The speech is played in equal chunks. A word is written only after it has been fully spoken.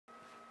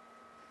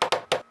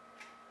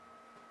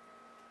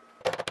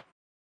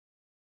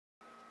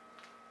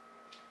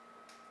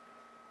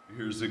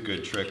Here's a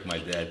good trick my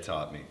dad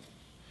taught me.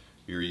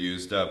 Your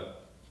used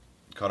up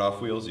cutoff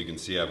wheels, you can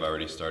see I've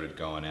already started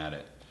going at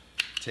it.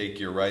 Take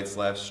your rights,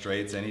 lefts,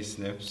 straights, any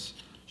snips,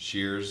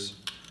 shears,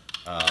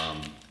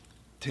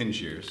 tin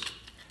shears,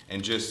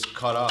 and just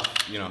cut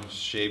off,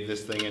 shave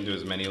this thing into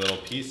as many little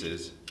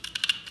pieces,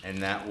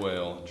 and that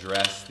will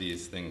dress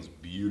these things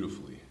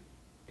beautifully.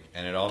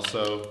 And it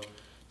also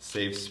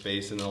saves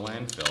space in the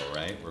landfill,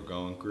 right? We're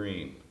going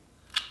green.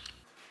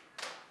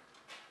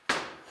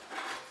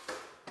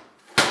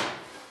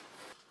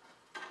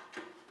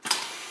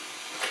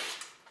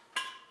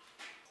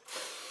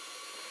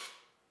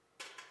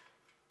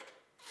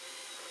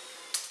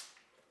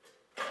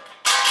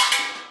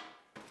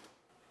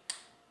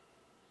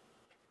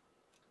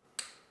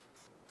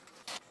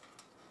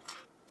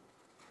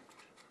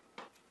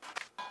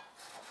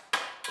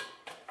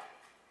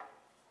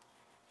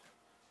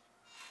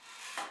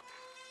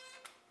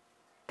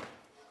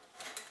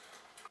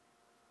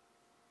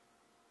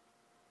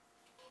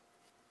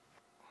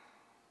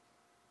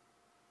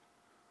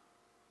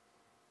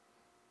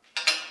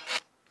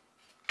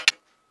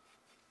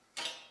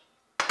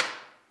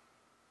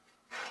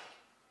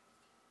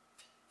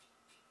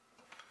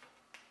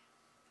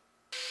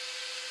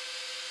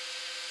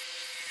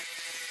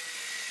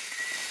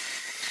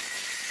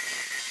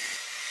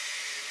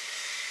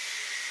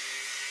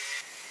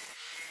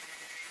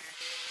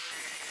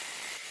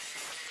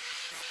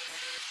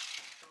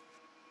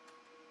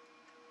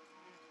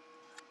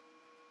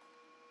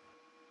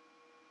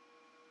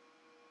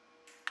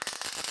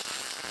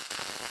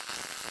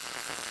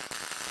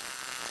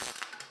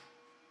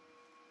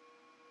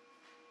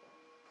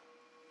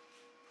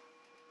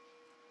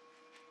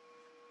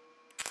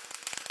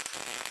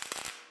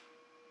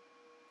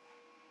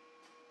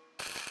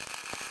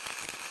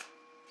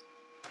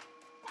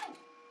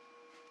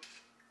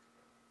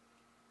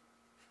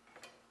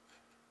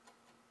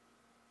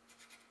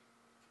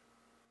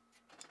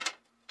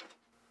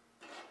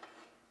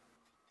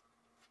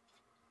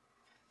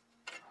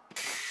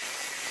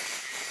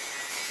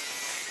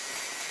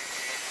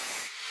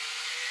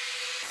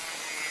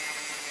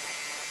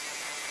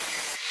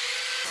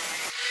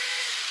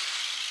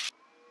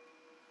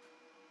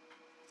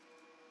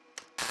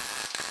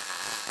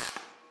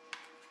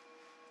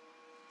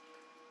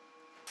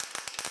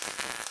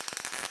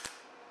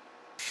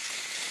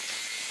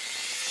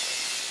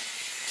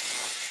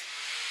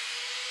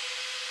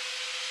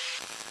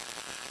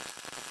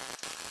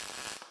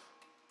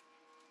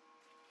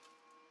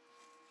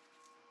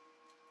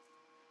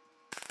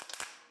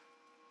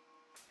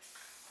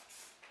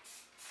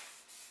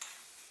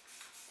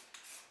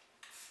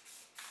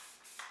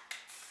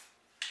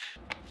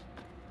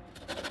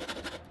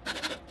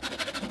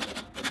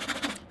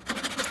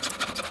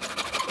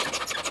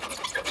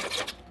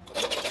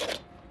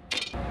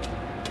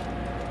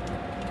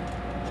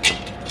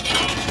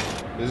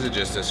 This is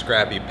just a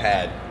scrappy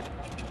pad.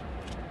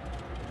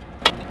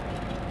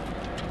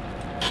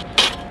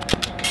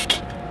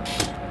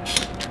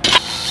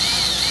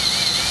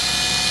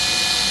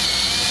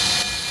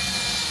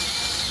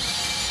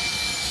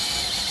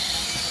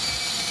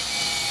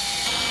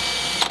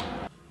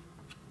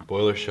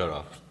 Boiler shut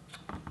off.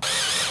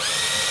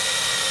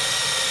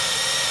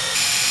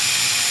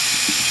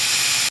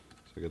 So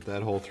I got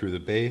that hole through the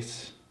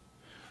base.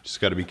 Just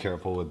got to be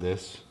careful with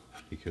this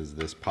because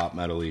this pop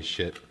metal-y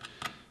shit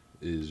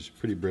is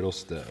pretty brittle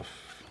stuff.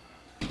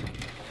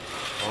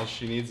 All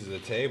she needs is a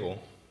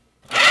table.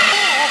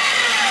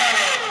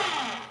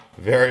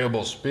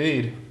 Variable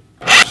speed.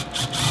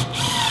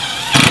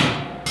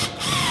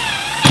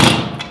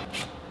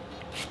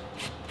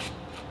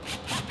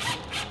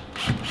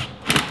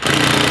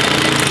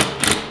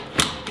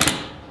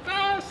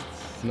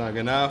 Snug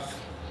enough.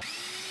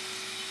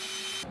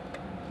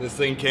 This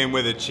thing came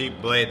with a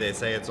cheap blade. They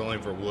say it's only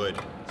for wood.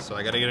 So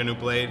I gotta get a new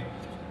blade.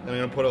 Then I'm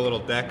gonna put a little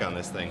deck on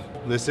this thing.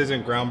 This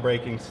isn't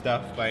groundbreaking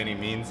stuff by any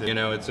means.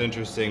 It's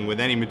interesting with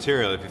any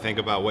material if you think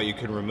about what you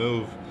can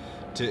remove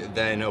to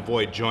then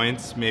avoid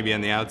joints, maybe on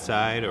the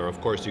outside, or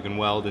of course you can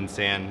weld and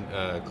sand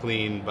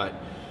clean, but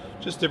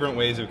just different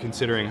ways of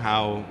considering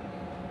how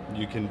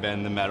you can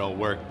bend the metal,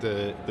 work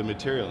the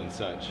material and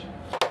such.